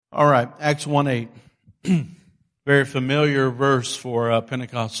All right, Acts 1:8. Very familiar verse for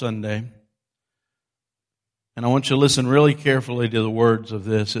Pentecost Sunday. And I want you to listen really carefully to the words of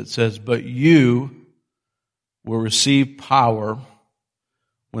this. It says, "But you will receive power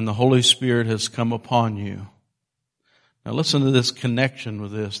when the Holy Spirit has come upon you." Now listen to this connection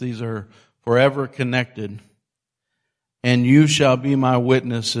with this. These are forever connected. "And you shall be my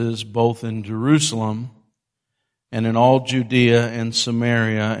witnesses both in Jerusalem and in all Judea and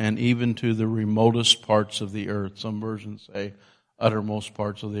Samaria and even to the remotest parts of the earth." Some versions say uttermost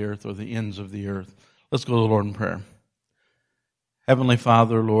parts of the earth or the ends of the earth. Let's go to the Lord in prayer. Heavenly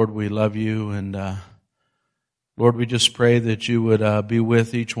Father, Lord, we love you, and Lord, we just pray that you would be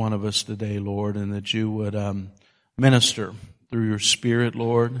with each one of us today, Lord, and that you would minister through your Spirit,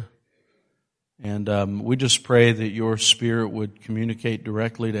 Lord. And we just pray that your Spirit would communicate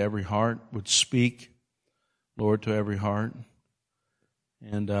directly to every heart, would speak, Lord, to every heart.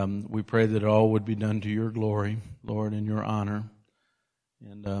 And we pray that it all would be done to your glory, Lord, and your honor.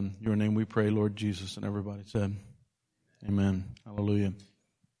 And your name we pray, Lord Jesus. And everybody said, amen. Hallelujah.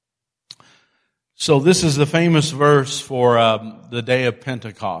 So this is the famous verse for the day of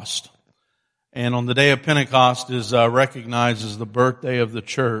Pentecost. And on the day of Pentecost is recognized as the birthday of the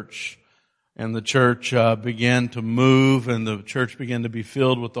church. And the church began to move, and the church began to be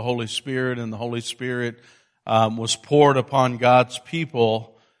filled with the Holy Spirit, and the Holy Spirit was poured upon God's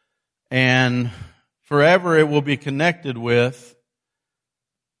people. And forever it will be connected with,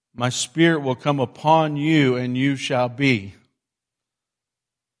 "My Spirit will come upon you, and you shall be."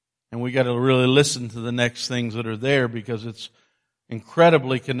 And we got to really listen to the next things that are there, because it's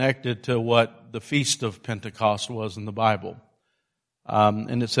incredibly connected to what the Feast of Pentecost was in the Bible.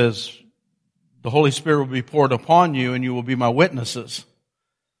 And it says, "The Holy Spirit will be poured upon you, and you will be my witnesses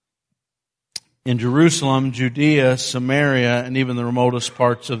in Jerusalem, Judea, Samaria, and even the remotest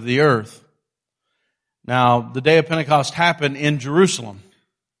parts of the earth." Now, the day of Pentecost happened in Jerusalem,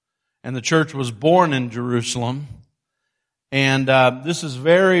 and the church was born in Jerusalem. And this is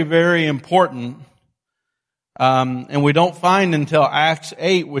very, very important. And we don't find until Acts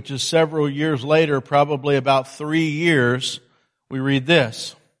 8, which is several years later, probably about 3 years, we read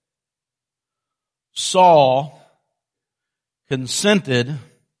this. Saul consented,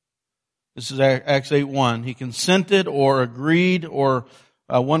 this is Acts 8:1, he consented or agreed, or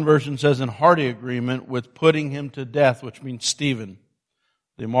one version says in hearty agreement, with putting him to death, which means Stephen,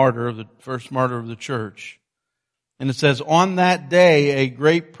 the martyr, the first martyr of the church. And it says, on that day a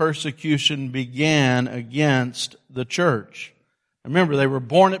great persecution began against the church. Remember, they were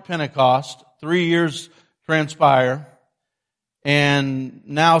born at Pentecost, 3 years transpire, and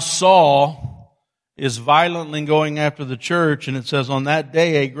now Saul is violently going after the church, and it says on that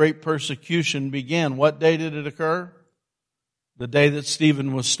day a great persecution began. What day did it occur? The day that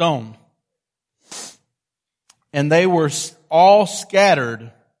Stephen was stoned. And they were all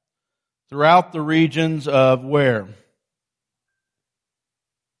scattered throughout the regions of where?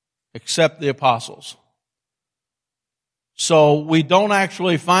 Except the apostles. So we don't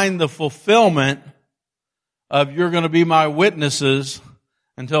actually find the fulfillment of "you're going to be my witnesses"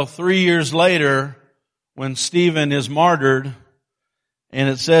 until 3 years later, when Stephen is martyred, and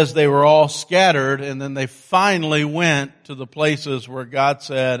it says they were all scattered, and then they finally went to the places where God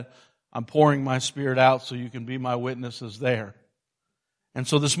said, "I'm pouring my Spirit out so you can be my witnesses there." And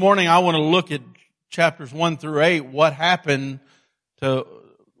so this morning I want to look at chapters 1 through 8. What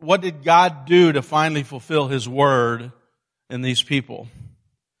did God do to finally fulfill His word in these people?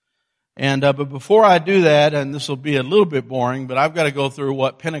 And but before I do that, and this will be a little bit boring, but I've got to go through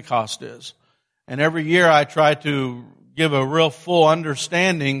what Pentecost is. And every year I try to give a real full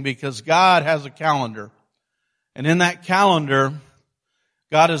understanding, because God has a calendar. And in that calendar,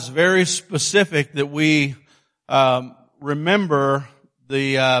 God is very specific that we remember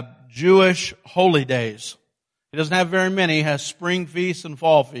the Jewish holy days. He doesn't have very many. He has spring feasts and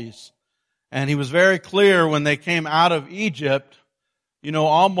fall feasts. And He was very clear when they came out of Egypt,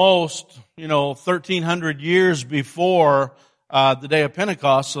 almost, 1,300 years before the day of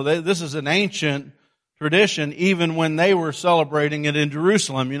Pentecost. So this is an ancient tradition, even when they were celebrating it in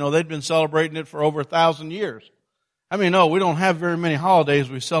Jerusalem. They'd been celebrating it for over 1,000 years. We don't have very many holidays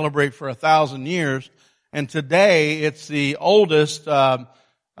we celebrate for 1,000 years. And today, it's the oldest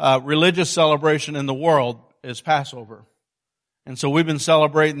religious celebration in the world is Passover. And so we've been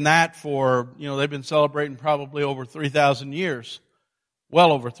celebrating that for, they've been celebrating probably over 3,000 years.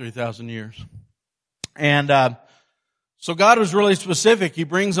 Well over 3,000 years. And so God was really specific. He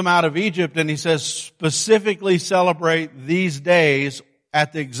brings them out of Egypt, and He says specifically celebrate these days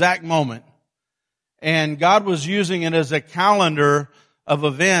at the exact moment. And God was using it as a calendar of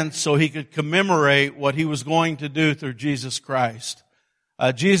events so he could commemorate what he was going to do through Jesus Christ.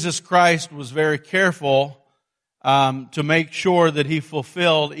 Jesus Christ was very careful to make sure that he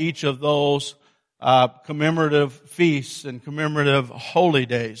fulfilled each of those commemorative feasts and commemorative holy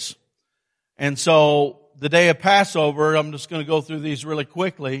days. And so the day of Passover, I'm just going to go through these really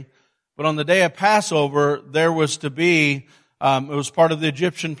quickly, but on the day of Passover, there was to be, it was part of the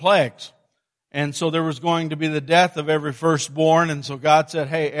Egyptian plagues. And so there was going to be the death of every firstborn. And so God said,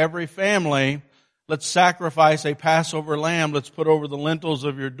 hey, every family, let's sacrifice a Passover lamb. Let's put over the lintels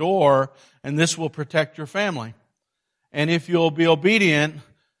of your door, and this will protect your family. And if you'll be obedient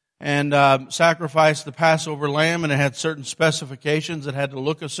and sacrifice the Passover lamb, and it had certain specifications, it had to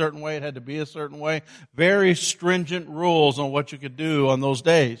look a certain way, it had to be a certain way, very stringent rules on what you could do on those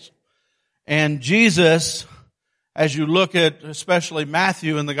days. And Jesus, as you look at especially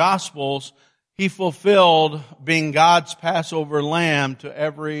Matthew in the Gospels, he fulfilled being God's Passover lamb to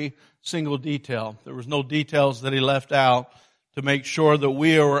every single detail. There was no details that he left out to make sure that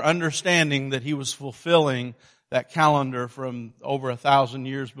we were understanding that he was fulfilling that calendar from over 1,000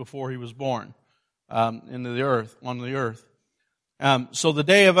 years before he was born on the earth. So the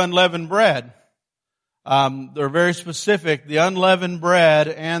day of unleavened bread, they're very specific. The unleavened bread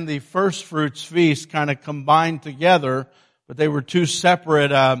and the first fruits feast kind of combined together, but they were two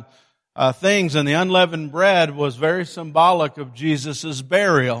separate things. And the unleavened bread was very symbolic of Jesus'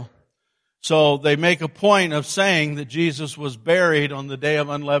 burial. So they make a point of saying that Jesus was buried on the day of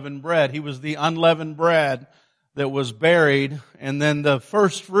unleavened bread. He was the unleavened bread that was buried. And then the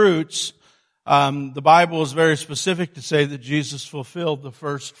first fruits, the Bible is very specific to say that Jesus fulfilled the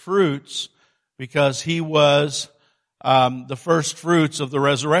first fruits because he was the first fruits of the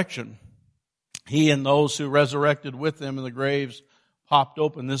resurrection. He and those who resurrected with him in the graves popped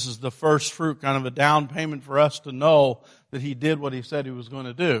open. This is the first fruit, kind of a down payment for us to know that he did what he said he was going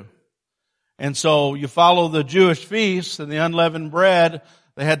to do. And so you follow the Jewish feasts and the unleavened bread.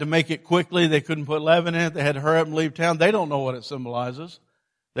 They had to make it quickly. They couldn't put leaven in it. They had to hurry up and leave town. They don't know what it symbolizes.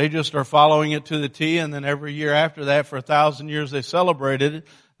 They just are following it to the T, and then every year after that, for 1,000 years, they celebrated it.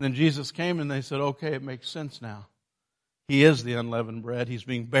 And then Jesus came and they said, okay, it makes sense now. He is the unleavened bread. He's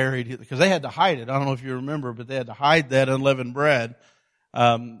being buried. Because they had to hide it. I don't know if you remember, but they had to hide that unleavened bread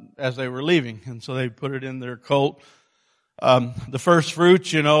as they were leaving. And so they put it in their coat. The first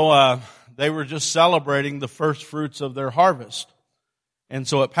fruits, they were just celebrating the first fruits of their harvest. And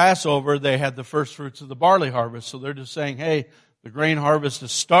so at Passover, they had the first fruits of the barley harvest. So they're just saying, hey, the grain harvest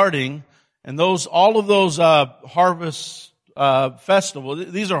is starting. And all of those harvest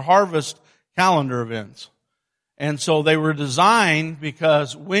festivals, these are harvest calendar events. And so they were designed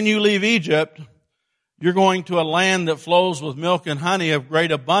because when you leave Egypt, you're going to a land that flows with milk and honey of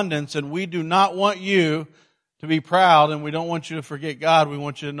great abundance. And we do not want you to be proud, and we don't want you to forget God. We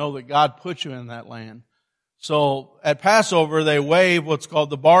want you to know that God put you in that land. So at Passover, they wave what's called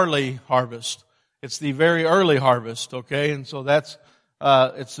the barley harvest. It's the very early harvest, okay? And so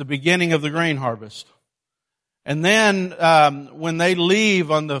it's the beginning of the grain harvest. And then, when they leave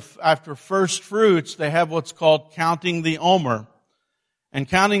after first fruits, they have what's called counting the Omer. And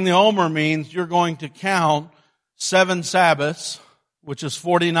counting the Omer means you're going to count 7 Sabbaths, which is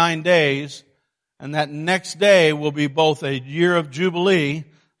 49 days, and that next day will be both a year of Jubilee,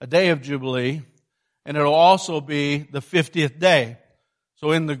 a day of Jubilee, and it'll also be the 50th day.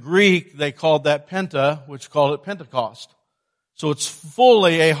 So in the Greek, they called that Penta, which called it Pentecost. So it's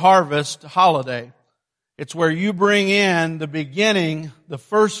fully a harvest holiday. It's where you bring in the beginning, the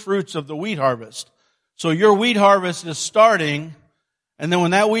first fruits of the wheat harvest. So your wheat harvest is starting, and then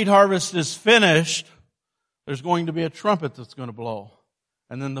when that wheat harvest is finished, there's going to be a trumpet that's going to blow.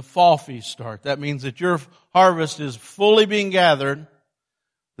 And then the fall feast start. That means that your harvest is fully being gathered.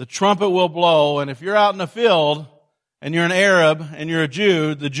 The trumpet will blow, and if you're out in the field and you're an Arab and you're a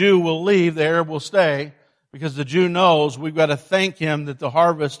Jew, the Jew will leave, the Arab will stay, because the Jew knows we've got to thank him that the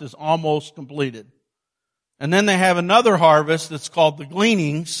harvest is almost completed. And then they have another harvest that's called the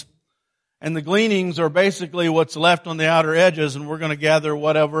gleanings, and the gleanings are basically what's left on the outer edges, and we're going to gather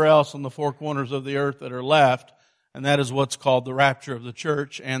whatever else on the 4 corners of the earth that are left, and that is what's called the rapture of the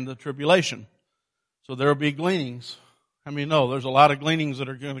church and the tribulation. So there will be gleanings. I mean, no, there's a lot of gleanings that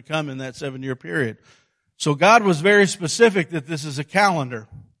are going to come in that 7-year period. So God was very specific that this is a calendar.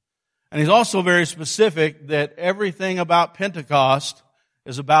 And He's also very specific that everything about Pentecost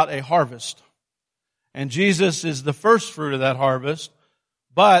is about a harvest. And Jesus is the first fruit of that harvest,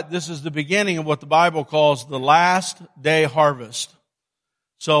 but this is the beginning of what the Bible calls the last day harvest.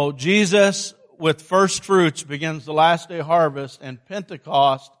 So Jesus, with first fruits, begins the last day harvest, and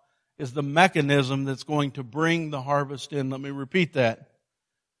Pentecost is the mechanism that's going to bring the harvest in. Let me repeat that.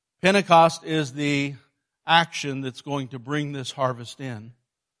 Pentecost is the action that's going to bring this harvest in.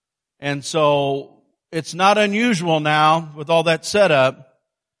 And so it's not unusual now, with all that set up,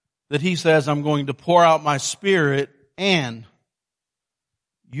 that he says, I'm going to pour out my Spirit and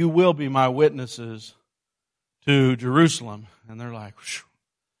you will be my witnesses to Jerusalem. And they're like,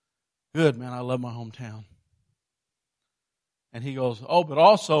 good, man, I love my hometown. And he goes, oh, but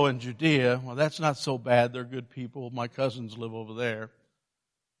also in Judea. Well, that's not so bad. They're good people. My cousins live over there.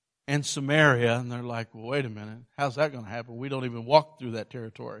 And Samaria. And they're like, well, wait a minute. How's that going to happen? We don't even walk through that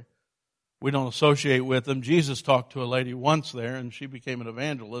territory. We don't associate with them. Jesus talked to a lady once there, and she became an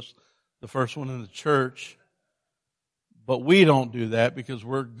evangelist, the first one in the church. But we don't do that because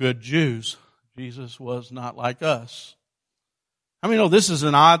we're good Jews. Jesus was not like us. I mean, this is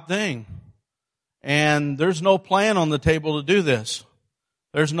an odd thing. And there's no plan on the table to do this.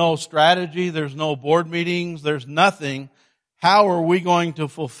 There's no strategy. There's no board meetings. There's nothing. How are we going to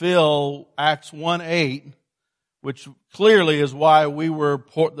fulfill Acts 1:8, which clearly is why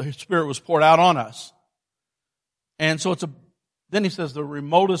the Spirit was poured out on us. And so then he says the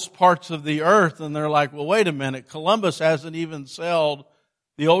remotest parts of the earth, and they're like, well, wait a minute, Columbus hasn't even sailed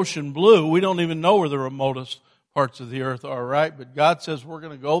the ocean blue. We don't even know where the remotest parts of the earth are, right? But God says we're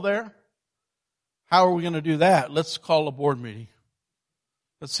going to go there. How are we going to do that? Let's call a board meeting.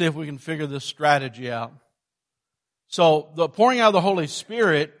 Let's see if we can figure this strategy out. So the pouring out of the Holy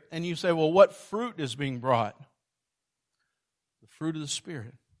Spirit, and you say, well, what fruit is being brought? The fruit of the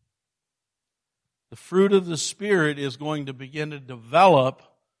Spirit. The fruit of the Spirit is going to begin to develop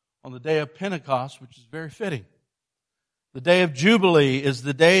on the day of Pentecost, which is very fitting. The day of Jubilee is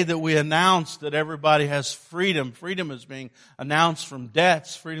the day that we announce that everybody has freedom. Freedom is being announced from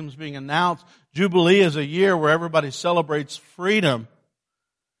debts. Freedom is being announced. Jubilee is a year where everybody celebrates freedom.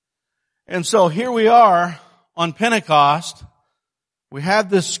 And so here we are on Pentecost. We have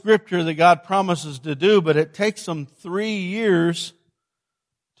this scripture that God promises to do, but it takes them 3 years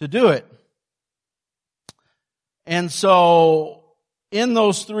to do it. And so in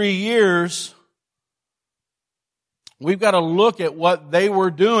those 3 years, we've got to look at what they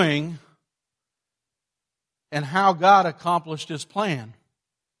were doing and how God accomplished His plan.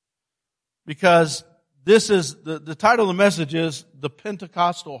 Because this is, the title of the message is The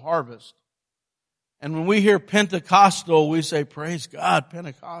Pentecostal Harvest. And when we hear Pentecostal, we say, praise God,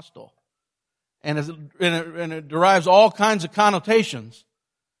 Pentecostal. And it derives all kinds of connotations.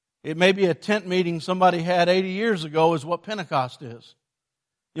 It may be a tent meeting somebody had 80 years ago is what Pentecost is.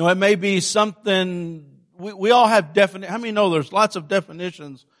 It may be something, we all have how many know there's lots of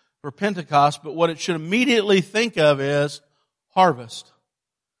definitions for Pentecost, but what it should immediately think of is harvest.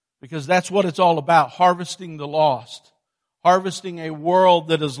 Because that's what it's all about, harvesting the lost. Harvesting a world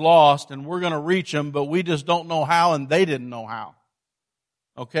that is lost, and we're going to reach them, but we just don't know how, and they didn't know how.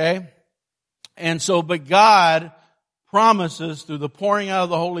 Okay? And so, but God promises through the pouring out of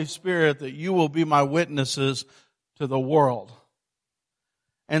the Holy Spirit that you will be my witnesses to the world.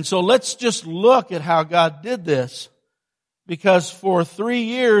 And so let's just look at how God did this. Because for 3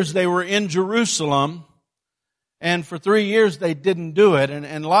 years they were in Jerusalem, and for 3 years they didn't do it. And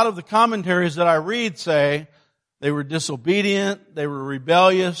a lot of the commentaries that I read say they were disobedient, they were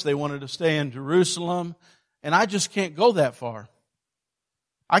rebellious, they wanted to stay in Jerusalem. And I just can't go that far.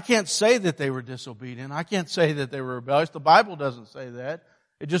 I can't say that they were disobedient. I can't say that they were rebellious. The Bible doesn't say that.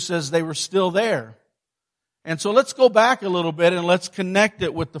 It just says they were still there. And so let's go back a little bit and let's connect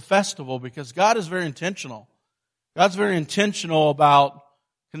it with the festival, because God is very intentional. God's very intentional about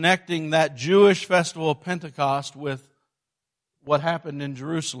connecting that Jewish festival of Pentecost with what happened in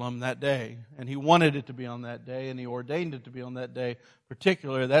Jerusalem that day. And He wanted it to be on that day, and He ordained it to be on that day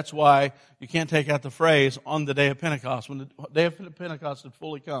particularly. That's why you can't take out the phrase, on the day of Pentecost. When the day of Pentecost had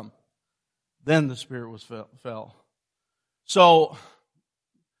fully come, then the Spirit was fell. So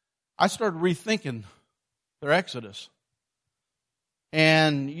I started rethinking their Exodus.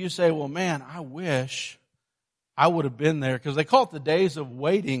 And you say, well, man, I wish I would have been there, because they call it the days of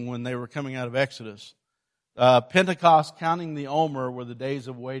waiting when they were coming out of Exodus. Pentecost, counting the Omer, were the days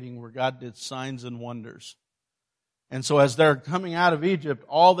of waiting where God did signs and wonders. And so as they're coming out of Egypt,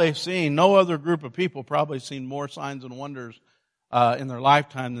 all they've seen, no other group of people probably seen more signs and wonders in their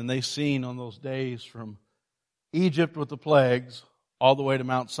lifetime than they've seen on those days from Egypt with the plagues all the way to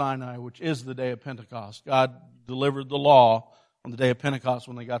Mount Sinai, which is the day of Pentecost. God delivered the law on the day of Pentecost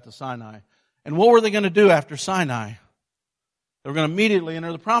when they got to Sinai. And what were they going to do after Sinai? They were going to immediately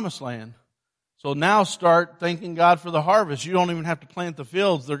enter the Promised Land. So now start thanking God for the harvest. You don't even have to plant the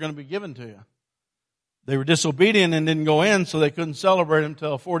fields. They're going to be given to you. They were disobedient and didn't go in, so they couldn't celebrate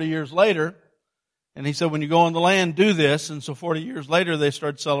until 40 years later. And he said, when you go on the land, do this. And so 40 years later, they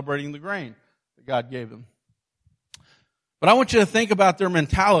started celebrating the grain that God gave them. But I want you to think about their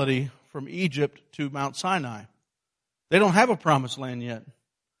mentality from Egypt to Mount Sinai. They don't have a promised land yet.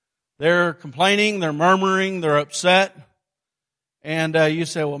 They're complaining, they're murmuring, they're upset. And you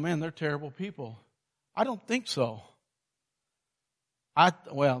say, well, man, they're terrible people. I don't think so.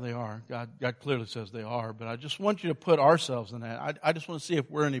 Well, they are. God clearly says they are. But I just want you to put ourselves in that. I just want to see if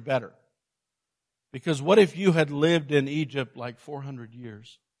we're any better. Because what if you had lived in Egypt like 400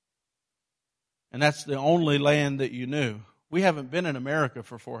 years? And that's the only land that you knew. We haven't been in America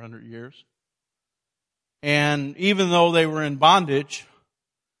for 400 years. And even though they were in bondage,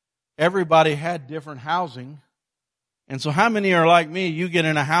 everybody had different housing. And so how many are like me? You get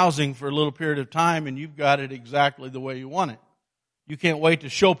in a housing for a little period of time and you've got it exactly the way you want it. You can't wait to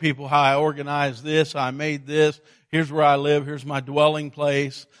show people how I organized this, how I made this. Here's where I live. Here's my dwelling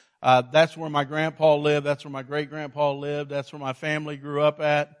place. That's where my grandpa lived. That's where my great-grandpa lived. That's where my family grew up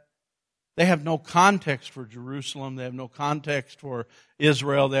at. They have no context for Jerusalem. They have no context for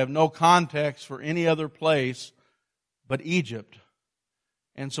Israel. They have no context for any other place but Egypt.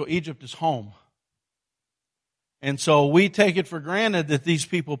 And so Egypt is home. And so we take it for granted that these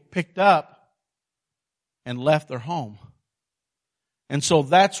people picked up and left their home. And so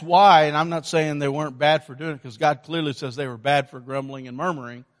that's why, and I'm not saying they weren't bad for doing it, because God clearly says they were bad for grumbling and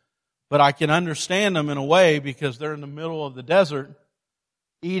murmuring, but I can understand them in a way because they're in the middle of the desert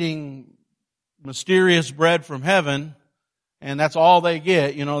eating mysterious bread from heaven, and that's all they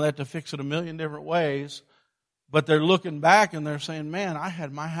get. You know, they have to fix it a million different ways. But they're looking back and they're saying, man, I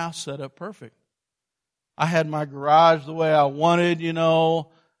had my house set up perfect. I had my garage the way I wanted, you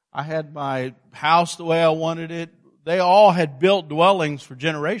know. I had my house the way I wanted it. They all had built dwellings for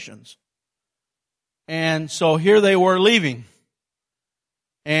generations. And so here they were leaving.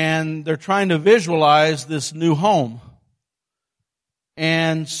 And they're trying to visualize this new home.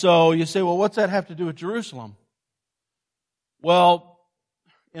 And so you say, well, what's that have to do with Jerusalem? Well,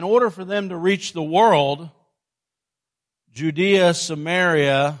 in order for them to reach the world, Judea,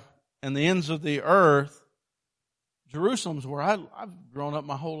 Samaria, and the ends of the earth, Jerusalem's where I've grown up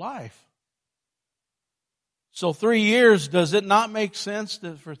my whole life. So 3 years, does it not make sense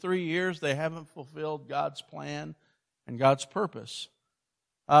that for 3 years they haven't fulfilled God's plan and God's purpose?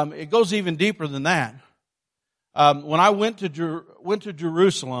 It goes even deeper than that. When I went to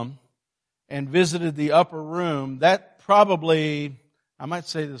Jerusalem and visited the upper room, that probably, I might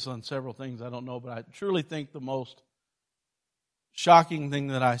say this on several things, I don't know, but I truly think the most shocking thing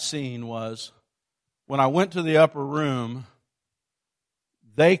that I seen was when I went to the upper room,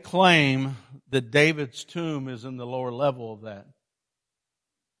 they claim that David's tomb is in the lower level of that.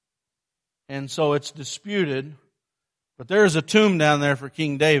 And so it's disputed, but there is a tomb down there for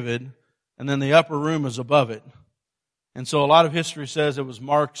King David, and then the upper room is above it. And so a lot of history says it was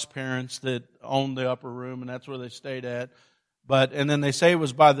Mark's parents that owned the upper room, and that's where they stayed at. And then they say it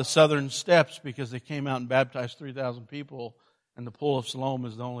was by the southern steps because they came out and baptized 3,000 people, and the Pool of Siloam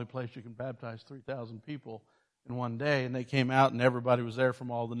is the only place you can baptize 3,000 people in one day. And they came out and everybody was there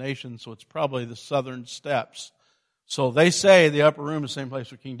from all the nations, so it's probably the southern steps. So they say the upper room is the same place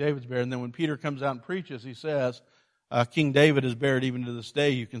where King David's buried. And then when Peter comes out and preaches, he says, King David is buried even to this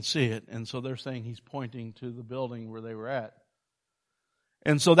day, you can see it. And so they're saying he's pointing to the building where they were at.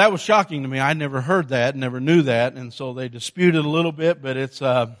 And so that was shocking to me. I never heard that, never knew that. And so they disputed a little bit, but it's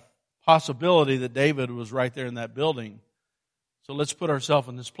a possibility that David was right there in that building. So let's put ourselves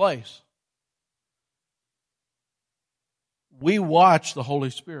in this place. We watch the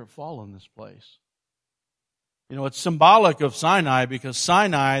Holy Spirit fall in this place. You know, it's symbolic of Sinai because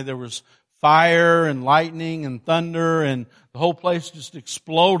Sinai, there was fire and lightning and thunder and the whole place just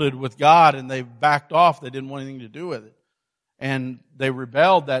exploded with God and they backed off. They didn't want anything to do with it. And they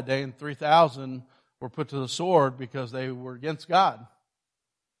rebelled that day and 3,000 were put to the sword because they were against God.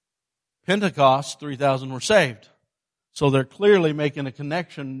 Pentecost, 3,000 were saved. So they're clearly making a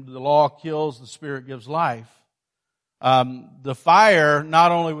connection. The law kills, the Spirit gives life. The fire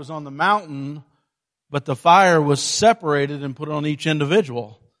not only was on the mountain, but the fire was separated and put on each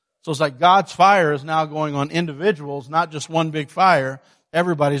individual. So it's like God's fire is now going on individuals, not just one big fire.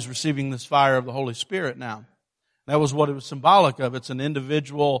 Everybody's receiving this fire of the Holy Spirit now. That was what it was symbolic of. It's an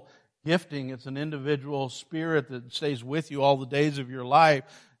individual gifting. It's an individual spirit that stays with you all the days of your life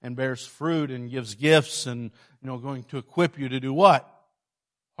and bears fruit and gives gifts and, going to equip you to do what?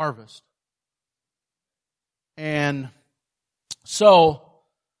 Harvest. And so,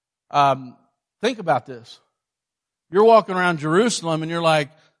 think about this. You're walking around Jerusalem and you're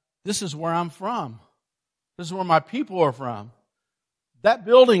like, this is where I'm from. This is where my people are from. That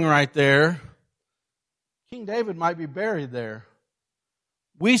building right there King David might be buried there.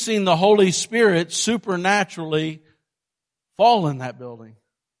 We seen the Holy Spirit supernaturally fall in that building.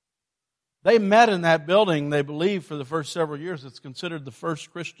 They met in that building, they believe, for the first several years. It's considered the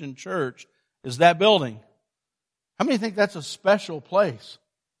first Christian church, is that building. How many think that's a special place?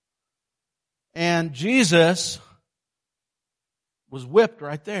 And Jesus was whipped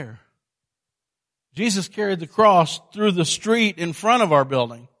right there. Jesus carried the cross through the street in front of our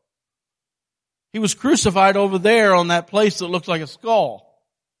building. He was crucified over there on that place that looks like a skull.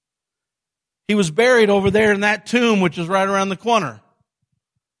 He was buried over there in that tomb, which is right around the corner.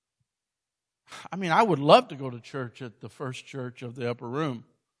 I mean, I would love to go to church at the first church of the upper room.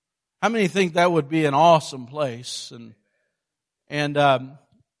 How many think that would be an awesome place? But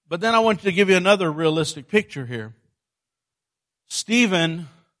then I want to give you another realistic picture here. Stephen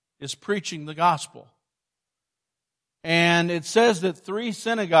is preaching the gospel. And it says that 3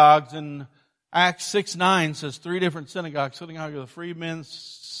 synagogues in Acts 6:9 says 3 different synagogues. Synagogue of the Freedmen's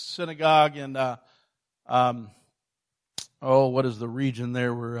Synagogue and, what is the region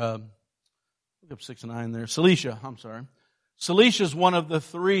there? We're, look up 6:9 there. Cilicia, I'm sorry. Cilicia is one of the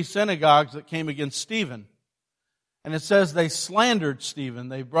 3 synagogues that came against Stephen. And it says they slandered Stephen.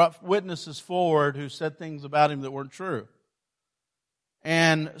 They brought witnesses forward who said things about him that weren't true.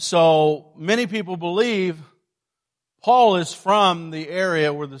 And so many people believe Paul is from the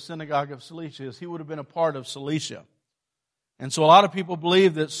area where the synagogue of Cilicia is. He would have been a part of Cilicia. And so a lot of people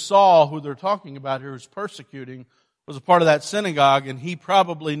believe that Saul, who they're talking about here, who's persecuting, was a part of that synagogue, and he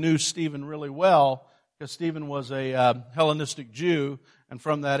probably knew Stephen really well, because Stephen was a Hellenistic Jew and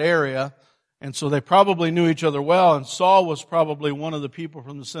from that area. And so they probably knew each other well, and Saul was probably one of the people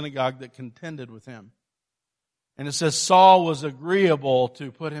from the synagogue that contended with him. And it says Saul was agreeable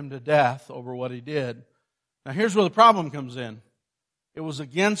to put him to death over what he did. Now here's where the problem comes in. It was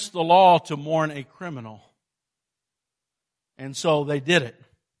against the law to mourn a criminal. And so they did it.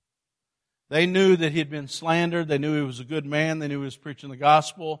 They knew that he had been slandered. They knew he was a good man. They knew he was preaching the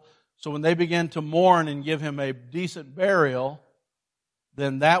gospel. So when they began to mourn and give him a decent burial,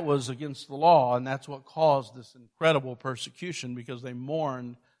 then that was against the law. And that's what caused this incredible persecution, because they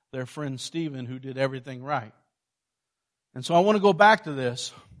mourned their friend Stephen, who did everything right. And so I want to go back to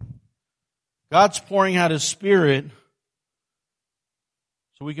this. God's pouring out His Spirit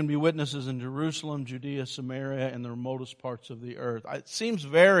so we can be witnesses in Jerusalem, Judea, Samaria, and the remotest parts of the earth. It seems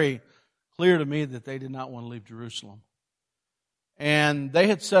very clear to me that they did not want to leave Jerusalem. And they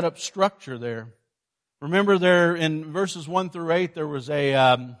had set up structure there. Remember there in verses 1 through 8, there was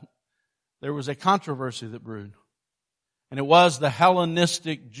a controversy that brewed. And it was the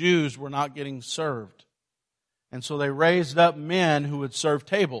Hellenistic Jews were not getting served. And so they raised up men who would serve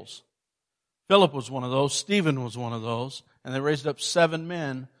tables. Philip was one of those. Stephen was one of those. And they raised up 7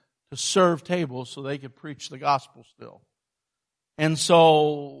 men to serve tables so they could preach the gospel still. And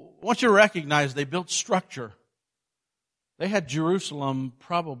so I want you to recognize they built structure. They had Jerusalem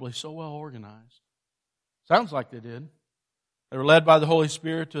probably so well organized. Sounds like they did. They were led by the Holy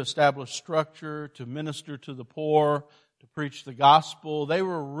Spirit to establish structure, to minister to the poor, to preach the gospel. They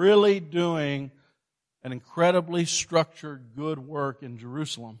were really doing an incredibly structured, good work in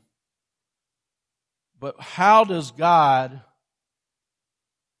Jerusalem. But how does God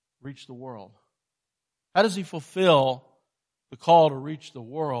reach the world? How does He fulfill the call to reach the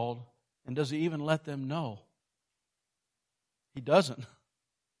world? And does He even let them know? He doesn't.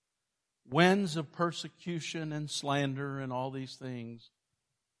 Winds of persecution and slander and all these things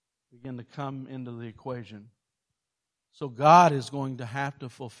begin to come into the equation. So God is going to have to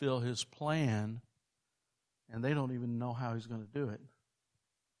fulfill His plan, and they don't even know how He's going to do it.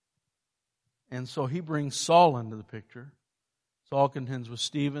 And so He brings Saul into the picture. Saul contends with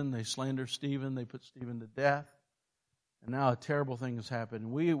Stephen. They slander Stephen. They put Stephen to death. And now a terrible thing has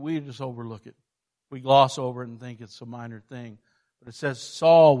happened. We just overlook it. We gloss over it and think it's a minor thing. But it says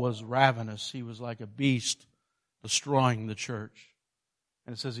Saul was ravenous. He was like a beast destroying the church.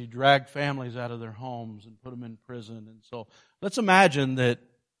 And it says he dragged families out of their homes and put them in prison. And so let's imagine that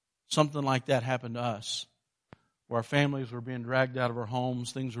something like that happened to us, where our families were being dragged out of our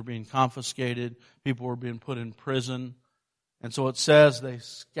homes, things were being confiscated, people were being put in prison. And so it says they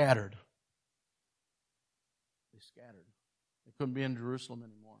scattered. They scattered. They couldn't be in Jerusalem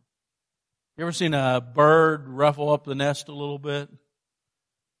anymore. You ever seen a bird ruffle up the nest a little bit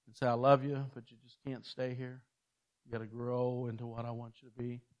and say, I love you, but you just can't stay here? You got to grow into what I want you to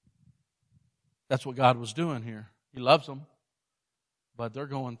be. That's what God was doing here. He loves them, but they're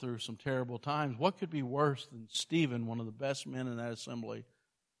going through some terrible times. What could be worse than Stephen, one of the best men in that assembly,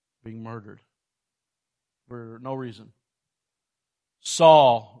 being murdered for no reason?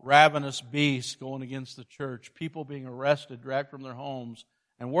 Saul, ravenous beast going against the church, people being arrested, dragged from their homes,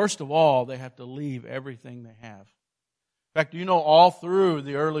 and worst of all, they have to leave everything they have. In fact, you know, all through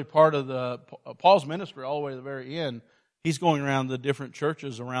the early part of Paul's ministry, all the way to the very end, he's going around the different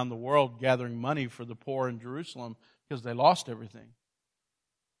churches around the world gathering money for the poor in Jerusalem because they lost everything.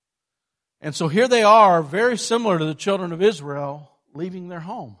 And so here they are, very similar to the children of Israel, leaving their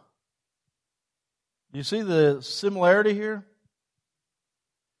home. Do you see the similarity here?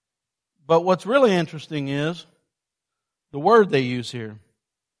 But what's really interesting is the word they use here.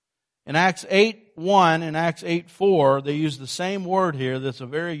 In Acts 8:1 and Acts 8:4, they use the same word here that's a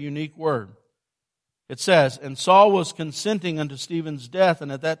very unique word. It says, "And Saul was consenting unto Stephen's death,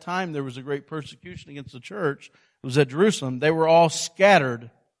 and at that time there was a great persecution against the church. It was at Jerusalem. They were all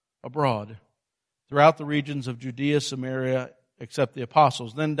scattered abroad throughout the regions of Judea, Samaria, except the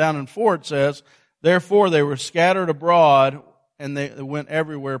apostles." Then down in 4 it says, "Therefore they were scattered abroad, and they went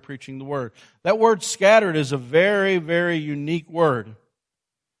everywhere preaching the word." That word scattered is a very, very unique word.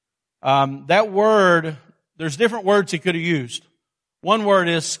 That word, there's different words he could have used. One word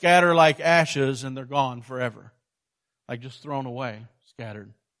is scatter like ashes and they're gone forever. Like just thrown away,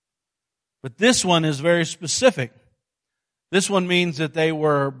 scattered. But this one is very specific. This one means that they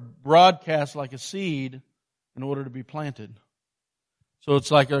were broadcast like a seed in order to be planted. So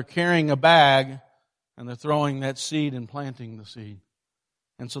it's like they're carrying a bag and they're throwing that seed and planting the seed.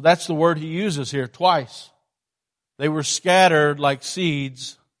 And so that's the word he uses here twice. They were scattered like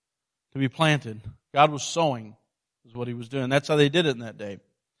seeds to be planted. God was sowing, is what he was doing. That's how they did it in that day.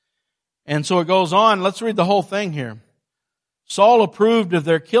 And so it goes on. Let's read the whole thing here. Saul approved of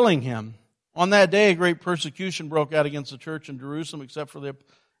their killing him. On that day, a great persecution broke out against the church in Jerusalem,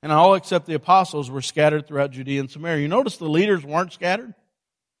 and all except the apostles were scattered throughout Judea and Samaria. You notice the leaders weren't scattered?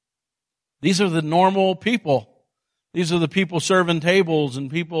 These are the normal people. These are the people serving tables and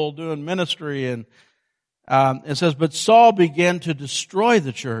people doing ministry. And it says, "But Saul began to destroy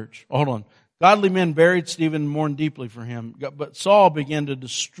the church." Hold on. "Godly men buried Stephen and mourned deeply for him. But Saul began to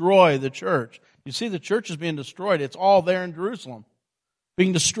destroy the church." You see, the church is being destroyed. It's all there in Jerusalem,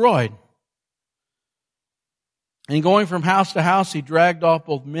 being destroyed. "And going from house to house, he dragged off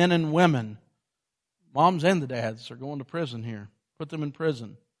both men and women." Moms and the dads are going to prison here. Put them in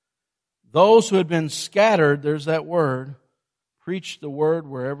prison. "Those who had been scattered," there's that word, "preached the word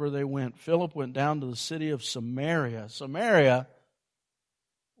wherever they went." Philip went down to the city of Samaria. Samaria,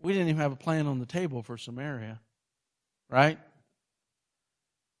 we didn't even have a plan on the table for Samaria, right?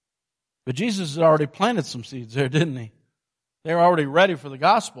 But Jesus had already planted some seeds there, didn't he? They were already ready for the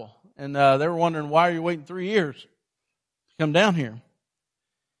gospel. And they were wondering, why are you waiting 3 years to come down here?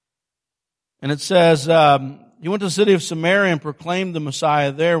 And it says, he went to the city of Samaria and proclaimed the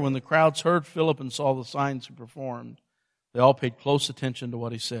Messiah there. When the crowds heard Philip and saw the signs he performed, they all paid close attention to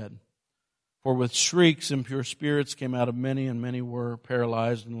what he said. For with shrieks impure spirits came out of many, and many were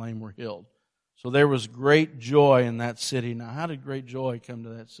paralyzed and lame were healed. So there was great joy in that city. Now, how did great joy come to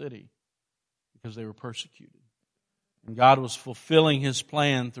that city? Because they were persecuted. And God was fulfilling His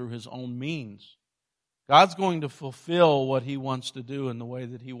plan through His own means. God's going to fulfill what He wants to do in the way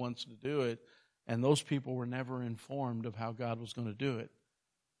that He wants to do it. And those people were never informed of how God was going to do it.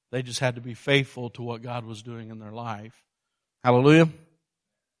 They just had to be faithful to what God was doing in their life. Hallelujah.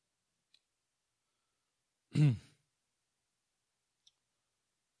 I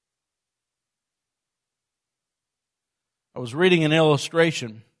was reading an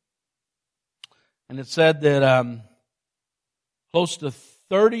illustration, and it said that close to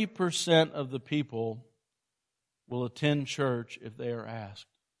 30% of the people will attend church if they are asked.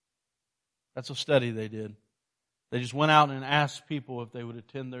 That's a study they did. They just went out and asked people if they would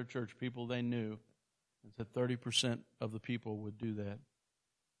attend their church, people they knew, and said 30% of the people would do that.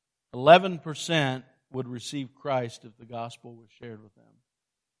 11% would receive Christ if the gospel was shared with them.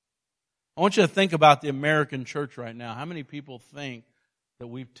 I want you to think about the American church right now. How many people think that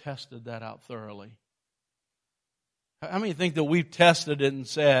we've tested that out thoroughly? How many think that we've tested it and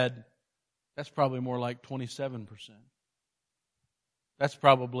said, that's probably more like 27%? That's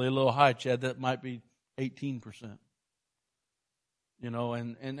probably a little high, Chad. That might be 18%. You know,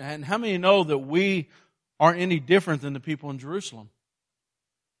 and how many know that we aren't any different than the people in Jerusalem?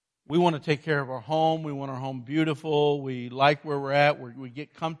 We want to take care of our home. We want our home beautiful. We like where we're at. We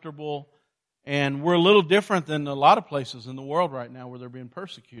get comfortable. And we're a little different than a lot of places in the world right now where they're being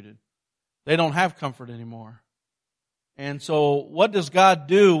persecuted. They don't have comfort anymore. And so what does God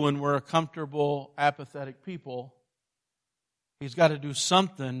do when we're a comfortable, apathetic people? He's got to do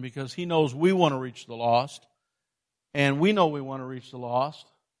something because He knows we want to reach the lost. And we know we want to reach the lost.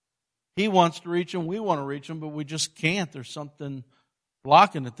 He wants to reach them. We want to reach them, but we just can't. There's something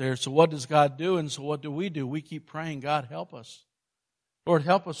blocking it there. So what does God do? And so what do? We keep praying, God, help us. Lord,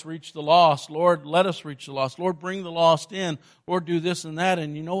 help us reach the lost. Lord, let us reach the lost. Lord, bring the lost in. Lord, do this and that.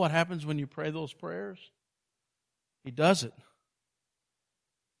 And you know what happens when you pray those prayers? He does it.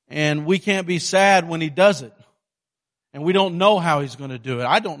 And we can't be sad when He does it. And we don't know how He's going to do it.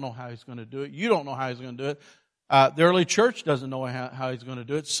 I don't know how He's going to do it. You don't know how He's going to do it. The early church doesn't know how He's going to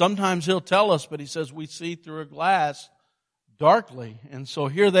do it. Sometimes He'll tell us, but He says we see through a glass darkly. And so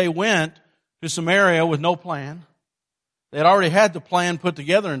here they went to Samaria with no plan. They had already had the plan put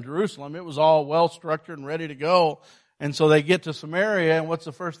together in Jerusalem. It was all well structured and ready to go. And so they get to Samaria, and what's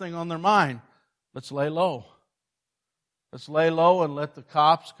the first thing on their mind? Let's lay low. Let's lay low and let the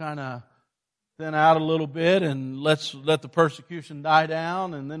cops kind of thin out a little bit, and let's let the persecution die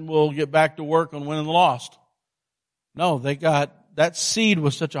down, and then we'll get back to work on winning the lost. No, that seed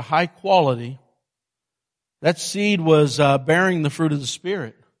was such a high quality. That seed was bearing the fruit of the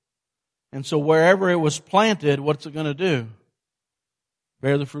Spirit. And so wherever it was planted, what's it going to do?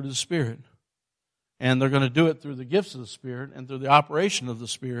 Bear the fruit of the Spirit. And they're going to do it through the gifts of the Spirit and through the operation of the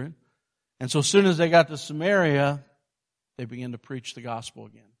Spirit. And so as soon as they got to Samaria, they began to preach the gospel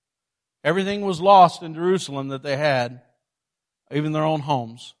again. Everything was lost in Jerusalem that they had, even their own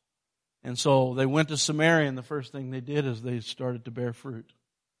homes. And so they went to Samaria, and the first thing they did is they started to bear fruit.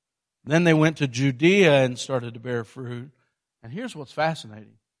 Then they went to Judea and started to bear fruit. And here's what's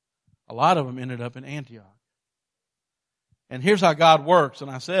fascinating. A lot of them ended up in Antioch. And here's how God works. And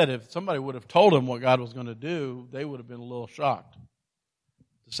I said, if somebody would have told them what God was going to do, they would have been a little shocked,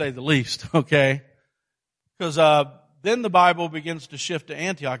 to say the least, okay? Because then the Bible begins to shift to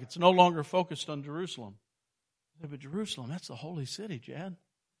Antioch. It's no longer focused on Jerusalem. But Jerusalem, that's the holy city, Jad.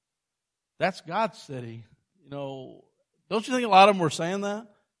 That's God's city. You know, don't you think a lot of them were saying that?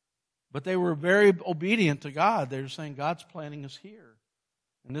 But they were very obedient to God. They were saying, God's planting us here.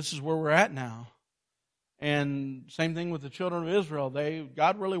 And this is where we're at now. And same thing with the children of Israel.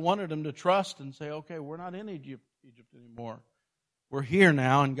 God really wanted them to trust and say, okay, we're not in Egypt anymore. We're here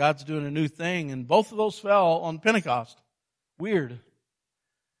now, and God's doing a new thing. And both of those fell on Pentecost. Weird.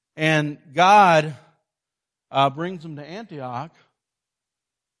 And God brings them to Antioch.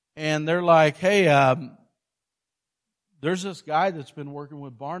 And they're like, hey, there's this guy that's been working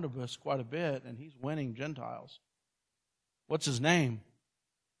with Barnabas quite a bit, and he's winning Gentiles. What's his name?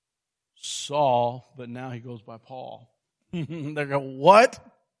 Saul, but now he goes by Paul. They go, what?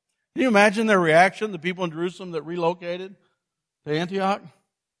 Can you imagine their reaction, the people in Jerusalem that relocated to Antioch?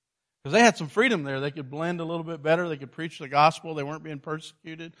 Because they had some freedom there. They could blend a little bit better. They could preach the gospel. They weren't being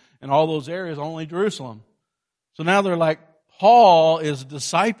persecuted in all those areas, only Jerusalem. So now they're like, Paul is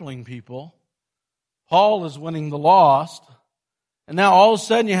discipling people. Paul is winning the lost. And now all of a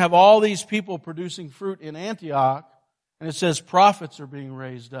sudden you have all these people producing fruit in Antioch. And it says prophets are being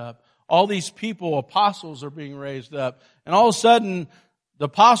raised up. All these people, apostles, are being raised up. And all of a sudden, the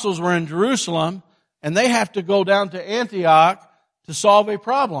apostles were in Jerusalem, and they have to go down to Antioch to solve a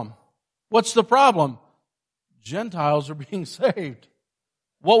problem. What's the problem? Gentiles are being saved.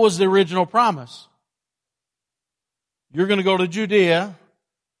 What was the original promise? You're going to go to Judea.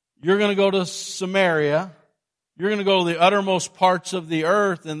 You're going to go to Samaria. You're going to go to the uttermost parts of the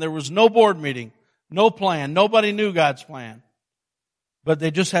earth. And there was no board meeting, no plan. Nobody knew God's plan. But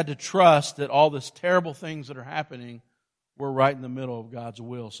they just had to trust that all these terrible things that are happening were right in the middle of God's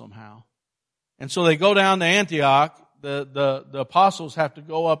will somehow. And so they go down to Antioch. The apostles have to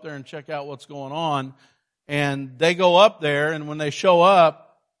go up there and check out what's going on. And they go up there, and when they show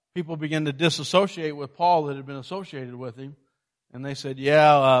up, people begin to disassociate with Paul that had been associated with him. And they said,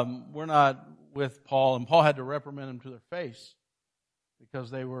 we're not with Paul. And Paul had to reprimand them to their face because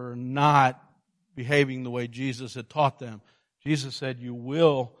they were not behaving the way Jesus had taught them. Jesus said, you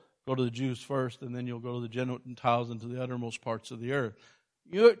will go to the Jews first, and then you'll go to the Gentiles and to the uttermost parts of the earth.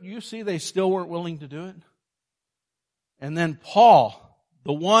 You see, they still weren't willing to do it. And then Paul,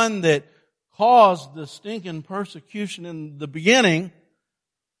 the one that caused the stinking persecution in the beginning,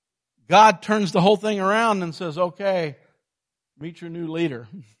 God turns the whole thing around and says, okay, meet your new leader.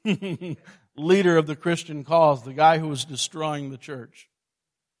 Leader of the Christian cause, the guy who was destroying the church.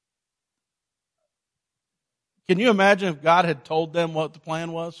 Can you imagine if God had told them what the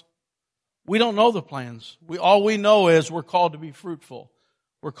plan was? We don't know the plans. All we know is we're called to be fruitful.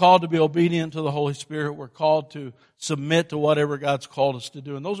 We're called to be obedient to the Holy Spirit. We're called to submit to whatever God's called us to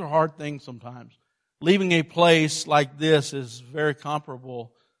do. And those are hard things sometimes. Leaving a place like this is very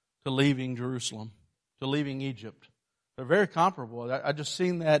comparable to leaving Jerusalem, to leaving Egypt. They're very comparable. I just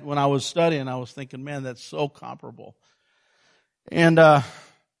seen that when I was studying. I was thinking, man, that's so comparable. And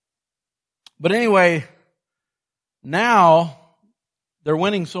but anyway, now they're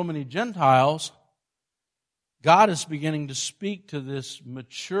winning so many Gentiles, God is beginning to speak to this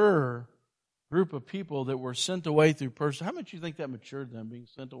mature group of people that were sent away through persecution. How much do you think that matured them, being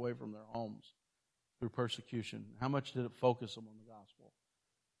sent away from their homes through persecution? How much did it focus them on the gospel?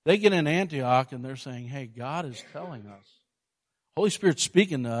 They get in Antioch and they're saying, hey, God is telling us, Holy Spirit's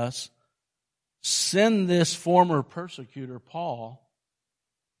speaking to us, send this former persecutor, Paul,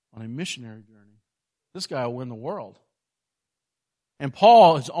 on a missionary journey. This guy will win the world. And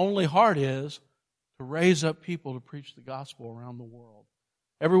Paul, his only heart is to raise up people to preach the gospel around the world.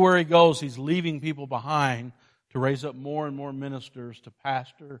 Everywhere he goes, he's leaving people behind to raise up more and more ministers, to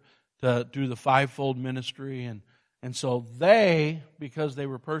pastor, to do the fivefold ministry. And so they, because they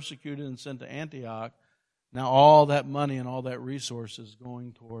were persecuted and sent to Antioch, now all that money and all that resource is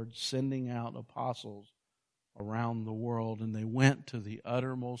going towards sending out apostles around the world. And they went to the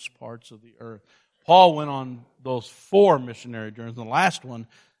uttermost parts of the earth. Paul went on those 4 missionary journeys. And the last one,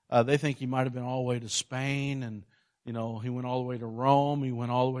 they think he might have been all the way to Spain, and he went all the way to Rome. He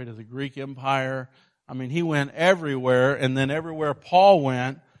went all the way to the Greek Empire. I mean, he went everywhere, and then everywhere Paul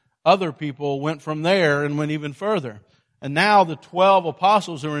went, other people went from there and went even further. And now the 12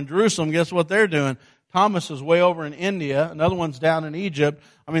 apostles who are in Jerusalem, guess what they're doing? Thomas is way over in India. Another one's down in Egypt.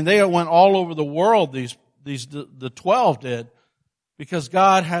 I mean, they went all over the world, the 12 did, because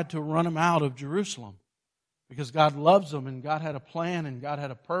God had to run them out of Jerusalem. Because God loves them, and God had a plan, and God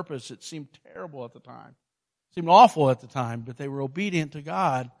had a purpose. It seemed terrible at the time. It seemed awful at the time, but they were obedient to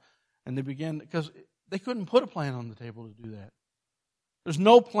God, and they began, because they couldn't put a plan on the table to do that. There's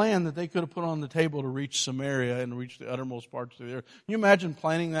no plan that they could have put on the table to reach Samaria and reach the uttermost parts of the earth. Can you imagine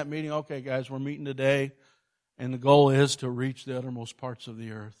planning that meeting? Okay, guys, we're meeting today, and the goal is to reach the uttermost parts of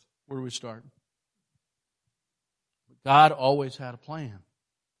the earth. Where do we start? God always had a plan.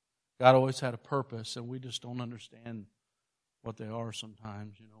 God always had a purpose, and we just don't understand what they are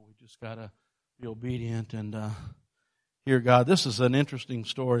sometimes. We just got to be obedient and hear God. This is an interesting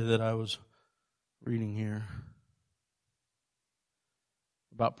story that I was reading here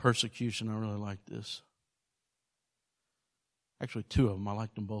about persecution. I really like this. Actually, 2 of them. I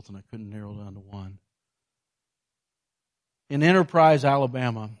liked them both, and I couldn't narrow down to one. In Enterprise,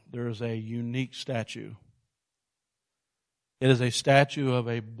 Alabama, there is a unique statue. It is a statue of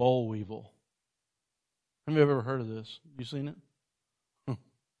a boll weevil. Have you ever heard of this? You seen it?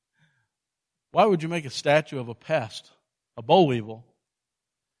 Why would you make a statue of a pest, a boll weevil?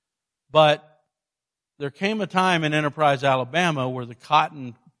 But there came a time in Enterprise, Alabama, where the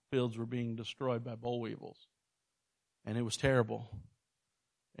cotton fields were being destroyed by boll weevils. And it was terrible.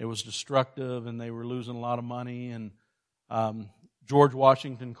 It was destructive, and they were losing a lot of money. And George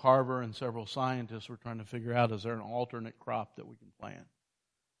Washington Carver and several scientists were trying to figure out, is there an alternate crop that we can plant?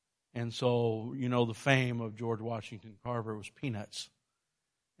 And so, the fame of George Washington Carver was peanuts.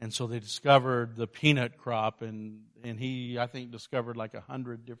 And so they discovered the peanut crop, and he, I think, discovered like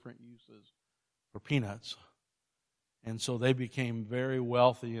 100 different uses for peanuts. And so they became very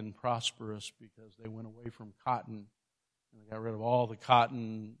wealthy and prosperous because they went away from cotton. And they got rid of all the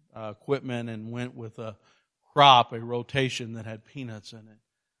cotton equipment and went with a crop, a rotation that had peanuts in it.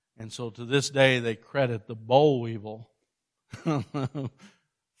 And so to this day they credit the boll weevil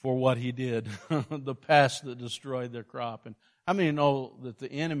for what he did, the pest that destroyed their crop. And how many know that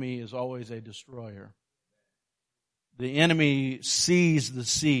the enemy is always a destroyer? The enemy sees the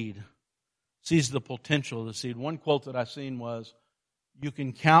seed, sees the potential of the seed. One quote that I seen was, you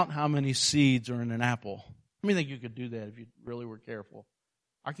can count how many seeds are in an apple. How many think you could do that if you really were careful?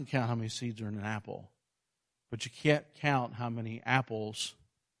 I can count how many seeds are in an apple. But you can't count how many apples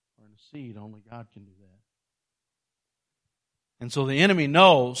are in a seed. Only God can do that. And so the enemy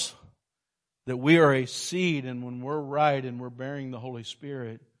knows that we are a seed, and when we're right and we're bearing the Holy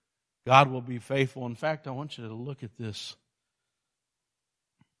Spirit, God will be faithful. In fact, I want you to look at this.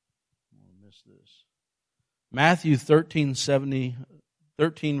 I miss this. Matthew 13,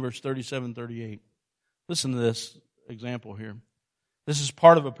 verse 37, 38. Listen to this example here. This is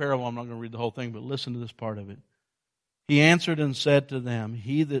part of a parable. I'm not going to read the whole thing, but listen to this part of it. He answered and said to them,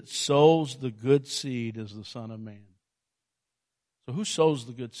 he that sows the good seed is the Son of Man. So who sows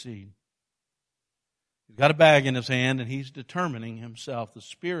the good seed? He's got a bag in his hand, and he's determining himself. The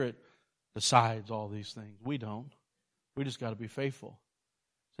Spirit decides all these things. We don't. We just got to be faithful.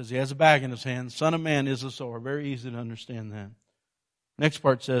 It says he has a bag in his hand. Son of Man is the sower. Very easy to understand that. Next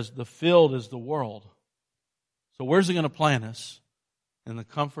part says, the field is the world. So where's he going to plant us? In the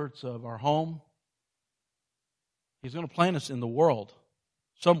comforts of our home? He's going to plant us in the world,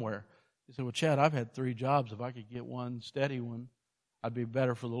 somewhere. You say, well, Chad, I've had 3 jobs. If I could get one steady one, I'd be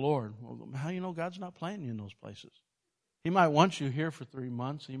better for the Lord. Well, how do you know God's not planting you in those places? He might want you here for 3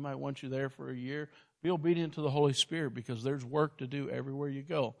 months. He might want you there for a year. Be obedient to the Holy Spirit because there's work to do everywhere you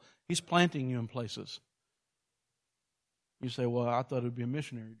go. He's planting you in places. You say, well, I thought it would be a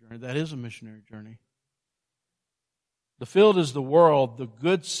missionary journey. That is a missionary journey. The field is the world. The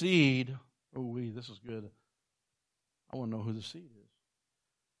good seed. Oh, this is good. I want to know who the seed is.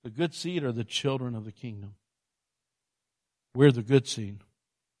 The good seed are the children of the kingdom. We're the good seed.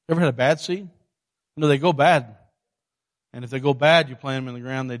 Ever had a bad seed? No, they go bad. And if they go bad, you plant them in the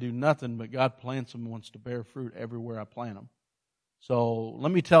ground, they do nothing, but God plants them and wants to bear fruit everywhere I plant them. So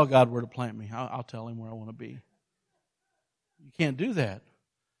let me tell God where to plant me. I'll tell Him where I want to be. You can't do that.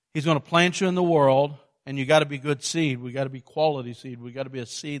 He's going to plant you in the world, and you got to be good seed. We got to be quality seed. We got to be a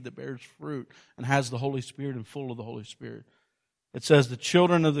seed that bears fruit and has the Holy Spirit and full of the Holy Spirit. It says the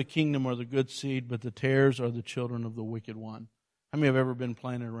children of the kingdom are the good seed, but the tares are the children of the wicked one. How many have ever been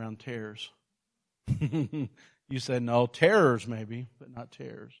planted around tares? You said, no, terrors maybe, but not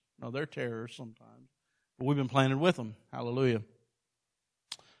tares. No, they're terrors sometimes. But we've been planted with them. Hallelujah.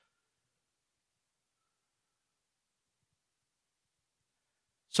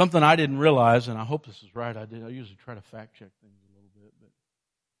 Something I didn't realize, and I hope this is right, I usually try to fact check things a little bit, but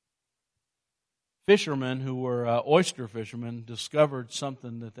fishermen who were oyster fishermen discovered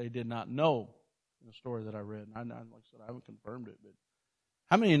something that they did not know in the story that I read. And like I said, I haven't confirmed it, but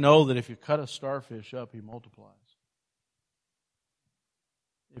how many know that if you cut a starfish up, he multiplies?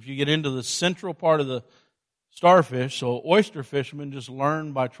 If you get into the central part of the starfish, so oyster fishermen just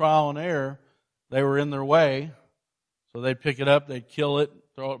learned by trial and error, they were in their way, so they'd pick it up, they'd kill it,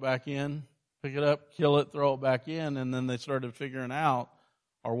 throw it back in, pick it up, kill it, throw it back in, and then they started figuring out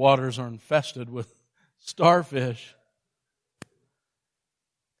our waters are infested with starfish.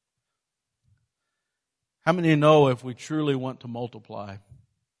 How many know if we truly want to multiply?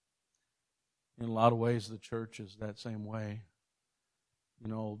 In a lot of ways, the church is that same way. You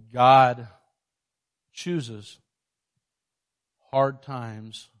know, God chooses hard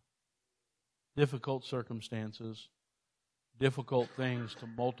times, difficult circumstances, difficult things to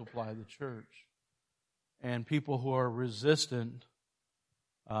multiply the church. And people who are resistant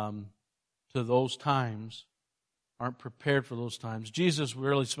to those times aren't prepared for those times. Jesus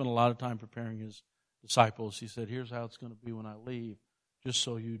really spent a lot of time preparing His disciples. He said, here's how it's going to be when I leave, just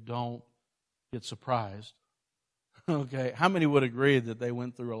so you don't get surprised. Okay, how many would agree that they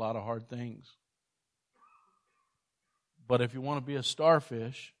went through a lot of hard things? But if you want to be a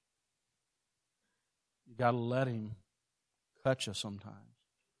starfish, you got to let Him cut you sometimes.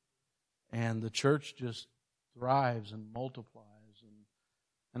 And the church just thrives and multiplies.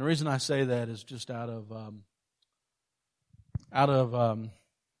 And the reason I say that is just out of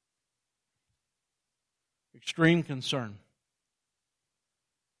extreme concern.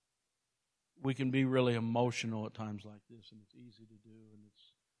 We can be really emotional at times like this, and it's easy to do, and it's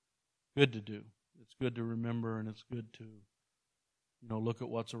good to do. It's good to remember, and it's good to, look at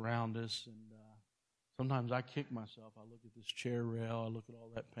what's around us. And sometimes I kick myself. I look at this chair rail. I look at all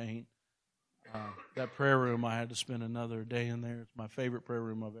that paint. That prayer room, I had to spend another day in there. It's my favorite prayer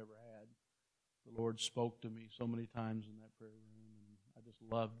room I've ever had. The Lord spoke to me so many times in that prayer room, and I just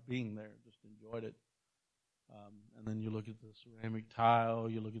loved being there, just enjoyed it. And then you look at the ceramic tile,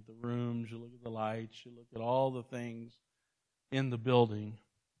 you look at the rooms, you look at the lights, you look at all the things in the building,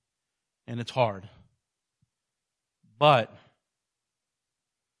 and it's hard. But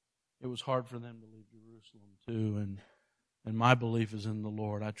it was hard for them to leave Jerusalem too, and my belief is in the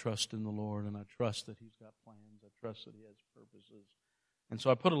Lord. I trust in the Lord, and I trust that He's got plans. I trust that He has purposes. And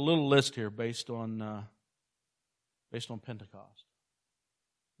so I put a little list here based on Pentecost,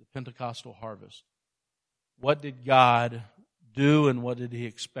 the Pentecostal Harvest. What did God do, and what did He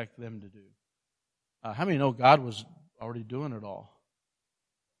expect them to do? How many know God was already doing it all?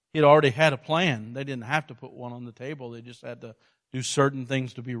 He had already had a plan. They didn't have to put one on the table. They just had to do certain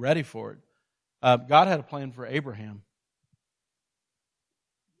things to be ready for it. God had a plan for Abraham.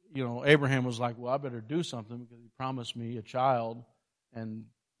 Abraham was like, well, I better do something because He promised me a child and,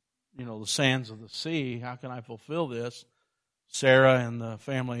 the sands of the sea. How can I fulfill this? Sarah and the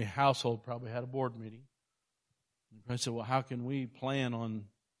family household probably had a board meeting. I said, well, how can we plan on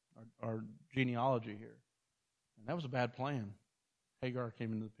our genealogy here? And that was a bad plan. Hagar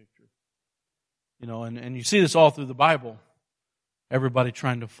came into the picture. And you see this all through the Bible. Everybody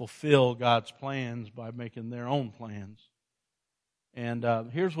trying to fulfill God's plans by making their own plans. And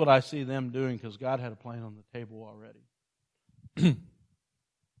here's what I see them doing, because God had a plan on the table already.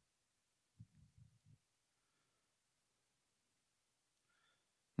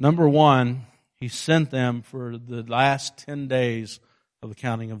 Number one, He sent them for the last 10 days of the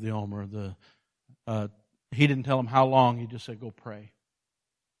counting of the Omer, the He didn't tell them how long. He just said, go pray.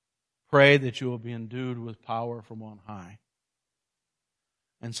 Pray that you will be endued with power from on high.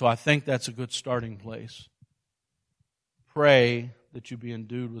 And so I think that's a good starting place. Pray that you be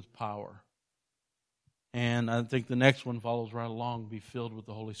endued with power. And I think the next one follows right along, be filled with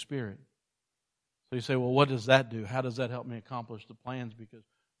the Holy Spirit. So you say, well, what does that do? How does that help me accomplish the plans? Because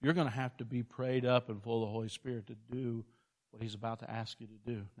you're going to have to be prayed up and full of the Holy Spirit to do what He's about to ask you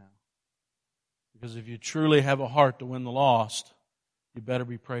to do now. Because if you truly have a heart to win the lost, you better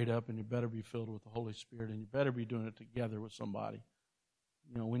be prayed up and you better be filled with the Holy Spirit and you better be doing it together with somebody.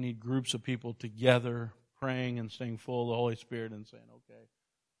 You know, we need groups of people together praying and staying full of the Holy Spirit and saying, okay,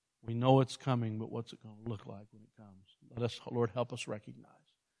 we know it's coming, but what's it going to look like when it comes? Let us, Lord, help us recognize.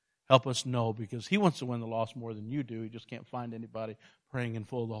 Help us know, because He wants to win the lost more than you do. He just can't find anybody praying and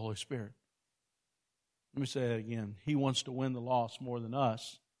full of the Holy Spirit. Let me say that again. He wants to win the lost more than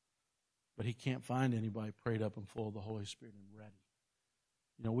us, but He can't find anybody prayed up and full of the Holy Spirit and ready.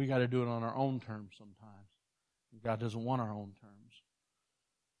 You know, we got to do it on our own terms sometimes. God doesn't want our own terms.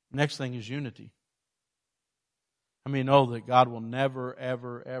 Next thing is unity. I mean, know that God will never,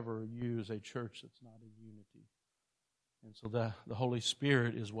 ever, ever use a church that's not in unity. And so the Holy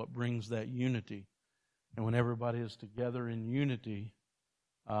Spirit is what brings that unity. And when everybody is together in unity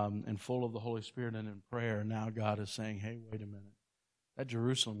and full of the Holy Spirit and in prayer, now God is saying, hey, wait a minute. That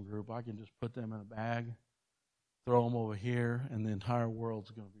Jerusalem group, I can just put them in a bag, throw them over here, and the entire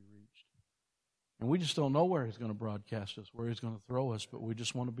world's going to be reached. And we just don't know where He's going to broadcast us, where He's going to throw us, but we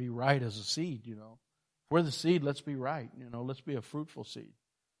just want to be right as a seed, you know. If we're the seed, let's be right, you know. Let's be a fruitful seed.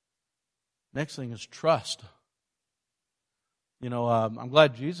 Next thing is trust. You know, I'm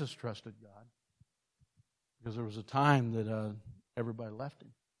glad Jesus trusted God, because there was a time that everybody left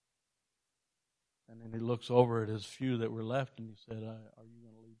Him. And then He looks over at His few that were left and He said, are you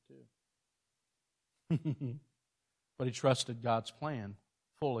going to leave too? But He trusted God's plan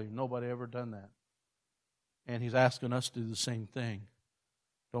fully. Nobody ever done that. And He's asking us to do the same thing.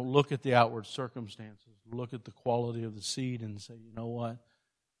 Don't look at the outward circumstances. Look at the quality of the seed and say, you know what?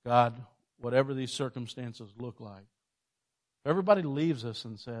 God, whatever these circumstances look like, if everybody leaves us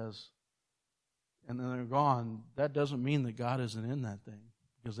and says, and then they're gone, that doesn't mean that God isn't in that thing.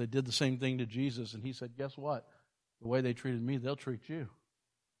 Because they did the same thing to Jesus, and He said, guess what? The way they treated me, they'll treat you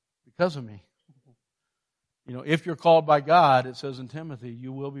because of me. You know, if you're called by God, it says in Timothy,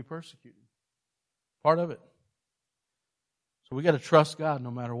 you will be persecuted. Part of it. So we got to trust God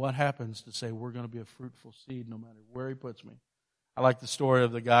no matter what happens to say we're going to be a fruitful seed no matter where He puts me. I like the story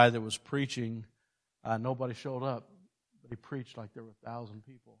of the guy that was preaching. Nobody showed up, but he preached like there were 1,000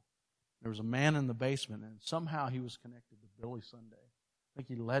 people. There was a man in the basement, and somehow he was connected to Billy Sunday. I think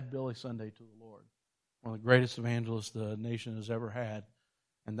he led Billy Sunday to the Lord. One of the greatest evangelists the nation has ever had.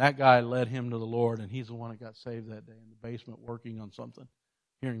 And that guy led him to the Lord, and he's the one that got saved that day in the basement working on something,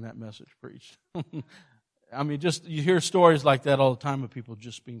 hearing that message preached. I mean, just you hear stories like that all the time of people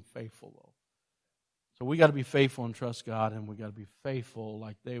just being faithful, though. So we got to be faithful and trust God, and we got to be faithful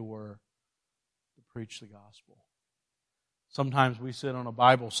like they were to preach the gospel. Sometimes we sit on a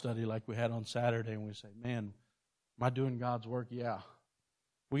Bible study like we had on Saturday, and we say, man, am I doing God's work? Yeah.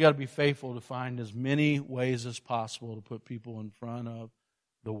 We got to be faithful to find as many ways as possible to put people in front of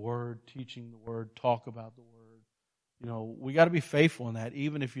the Word, teaching the Word, talk about the Word. You know, we got to be faithful in that.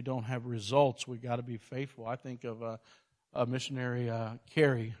 Even if you don't have results, we got to be faithful. I think of a missionary,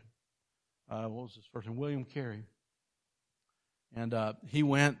 Carey. What was his first name? William Carey. And he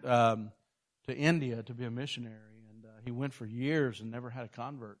went to India to be a missionary. And he went for years and never had a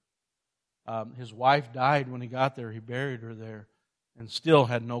convert. His wife died when he got there. He buried her there and still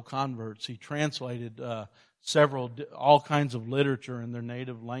had no converts. He translated all kinds of literature in their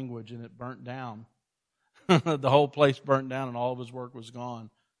native language, and it burnt down. The whole place burnt down, and all of his work was gone.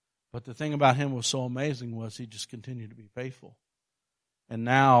 But the thing about him was so amazing was he just continued to be faithful. And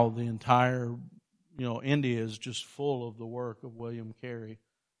now the entire, India is just full of the work of William Carey,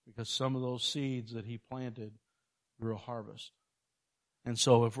 because some of those seeds that he planted grew a harvest. And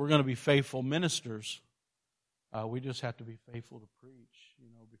so if we're going to be faithful ministers, we just have to be faithful to preach,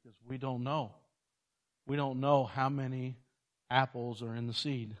 because we don't know. We don't know how many apples are in the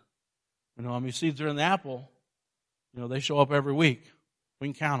seed. We know how many seeds are in the apple. They show up every week. We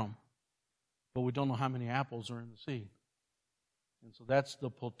can count them. But we don't know how many apples are in the seed. And so that's the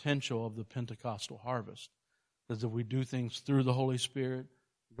potential of the Pentecostal harvest. Because if we do things through the Holy Spirit,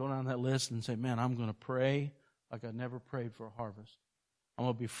 we go down that list and say, man, I'm going to pray like I never prayed for a harvest. I'm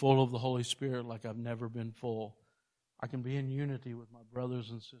going to be full of the Holy Spirit like I've never been full. I can be in unity with my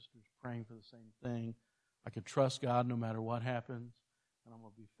brothers and sisters praying for the same thing. I can trust God no matter what happens. and I'm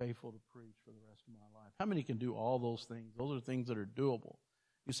going to be faithful to preach for the rest of my life. How many can do all those things? Those are things that are doable.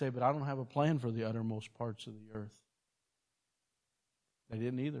 You say, but I don't have a plan for the uttermost parts of the earth. They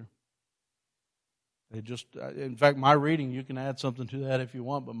didn't either. They just, in fact, my reading, you can add something to that if you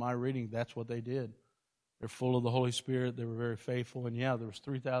want, but my reading, that's what they did. They're full of the Holy Spirit. They were very faithful. And yeah, there was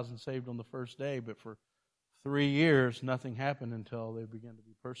 3,000 saved on the first day, but for 3 years, nothing happened until they began to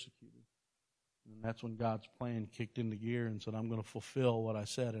be persecuted. And that's when God's plan kicked into gear and said, I'm going to fulfill what I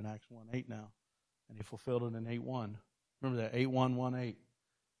said in Acts 1:8 now. And He fulfilled it in 8:1. Remember that, 8:1, 1:8.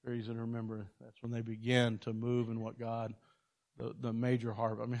 Very easy to remember. That's when they began to move in what God, the major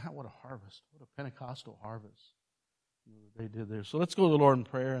harvest. I mean, what a harvest. What a Pentecostal harvest they did there. So let's go to the Lord in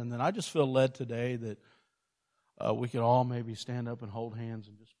prayer. And then I just feel led today that we could all maybe stand up and hold hands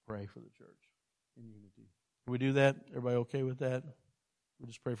and just pray for the church in unity. Can we do that? Everybody okay with that? We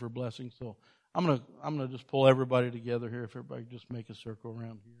just pray for blessings. So I'm gonna just pull everybody together here. If everybody could just make a circle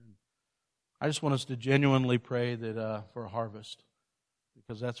around here. And I just want us to genuinely pray that for a harvest,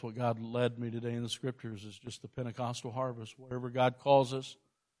 because that's what God led me today in the Scriptures, is just the Pentecostal harvest. Whatever God calls us,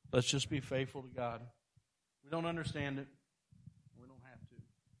 let's just be faithful to God. We don't understand it. We don't have to.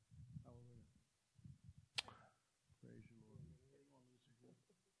 Hallelujah. Praise you, Lord. I do. Let's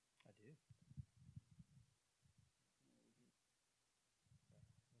pray.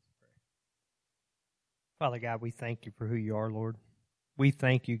 Father God, we thank you for who you are, Lord. We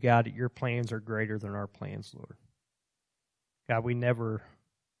thank you, God, that your plans are greater than our plans, Lord. God, we never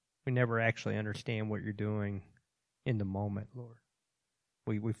actually understand what you're doing in the moment, Lord.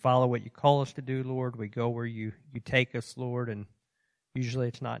 We follow what you call us to do, Lord. We go where you take us, Lord, and usually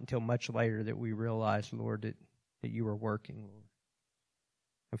it's not until much later that we realize, Lord, that you are working, Lord.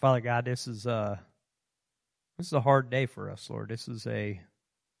 And Father God, this is a hard day for us, Lord. This is a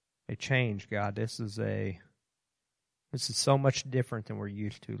change, God. This is so much different than we're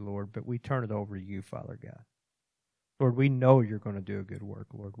used to, Lord, but we turn it over to you, Father God. Lord, we know you're going to do a good work,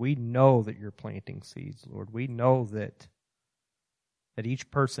 Lord. We know that you're planting seeds, Lord. We know that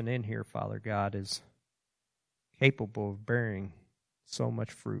each person in here, Father God, is capable of bearing so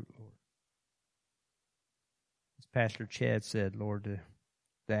much fruit, Lord. As Pastor Chad said, Lord,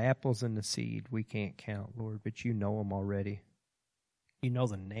 the apples and the seed we can't count, Lord, but you know them already. You know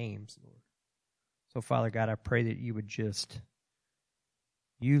the names, Lord. So, Father God, I pray that you would just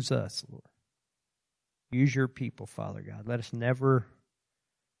use us, Lord. Use your people, Father God. Let us never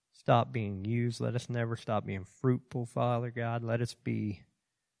stop being used. Let us never stop being fruitful, Father God. Let us be,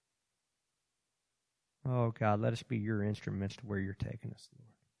 oh God, let us be your instruments to where you're taking us,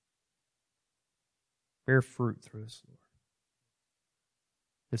 Lord. Bear fruit through us, Lord.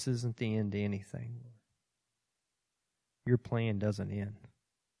 This isn't the end to anything, Lord. Your plan doesn't end.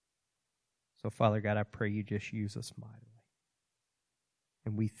 So, Father God, I pray you just use us mightily.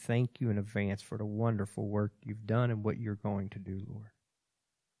 And we thank you in advance for the wonderful work you've done and what you're going to do, Lord.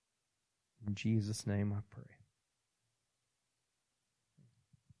 In Jesus' name I pray.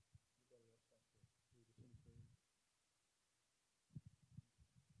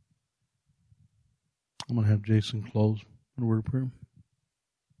 I'm going to have Jason close in a word of prayer.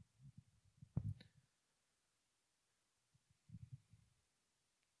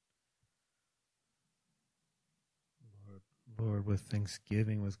 Lord, with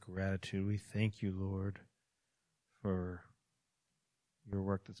thanksgiving, with gratitude, we thank you, Lord, for your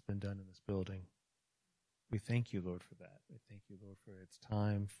work that's been done in this building. We thank you, Lord, for that. We thank you, Lord, for its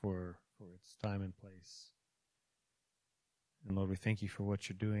time, for its time and place. And Lord, we thank you for what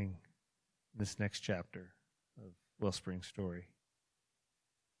you're doing in this next chapter of Wellspring's story.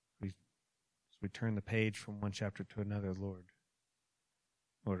 As we turn the page from one chapter to another, Lord,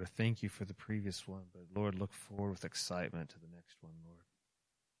 I thank you for the previous one, but Lord, look forward with excitement to the next one, Lord.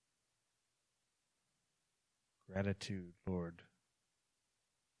 Gratitude, Lord,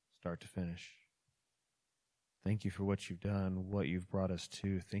 start to finish. Thank you for what you've done, what you've brought us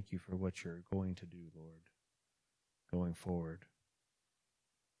to. Thank you for what you're going to do, Lord, going forward.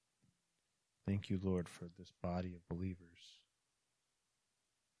 Thank you, Lord, for this body of believers.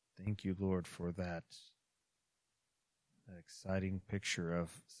 Thank you, Lord, for that exciting picture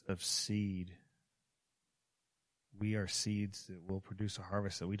of seed. We are seeds that will produce a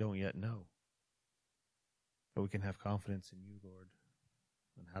harvest that we don't yet know. But we can have confidence in you, Lord,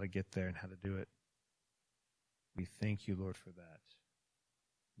 on how to get there and how to do it. We thank you, Lord, for that.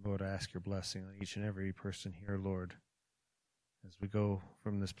 Lord, I ask your blessing on each and every person here, Lord, as we go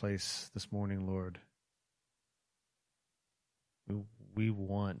from this place this morning, Lord. We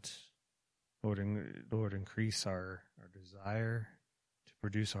want, Lord, increase our desire to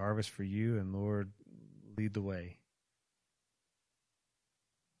produce a harvest for you, and Lord, lead the way.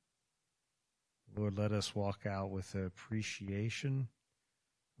 Lord, let us walk out with appreciation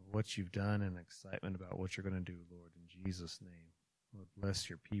of what you've done and excitement about what you're going to do, Lord, in Jesus' name. Lord, bless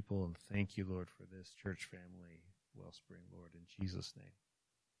your people and thank you, Lord, for this church family, Wellspring, Lord, in Jesus' name.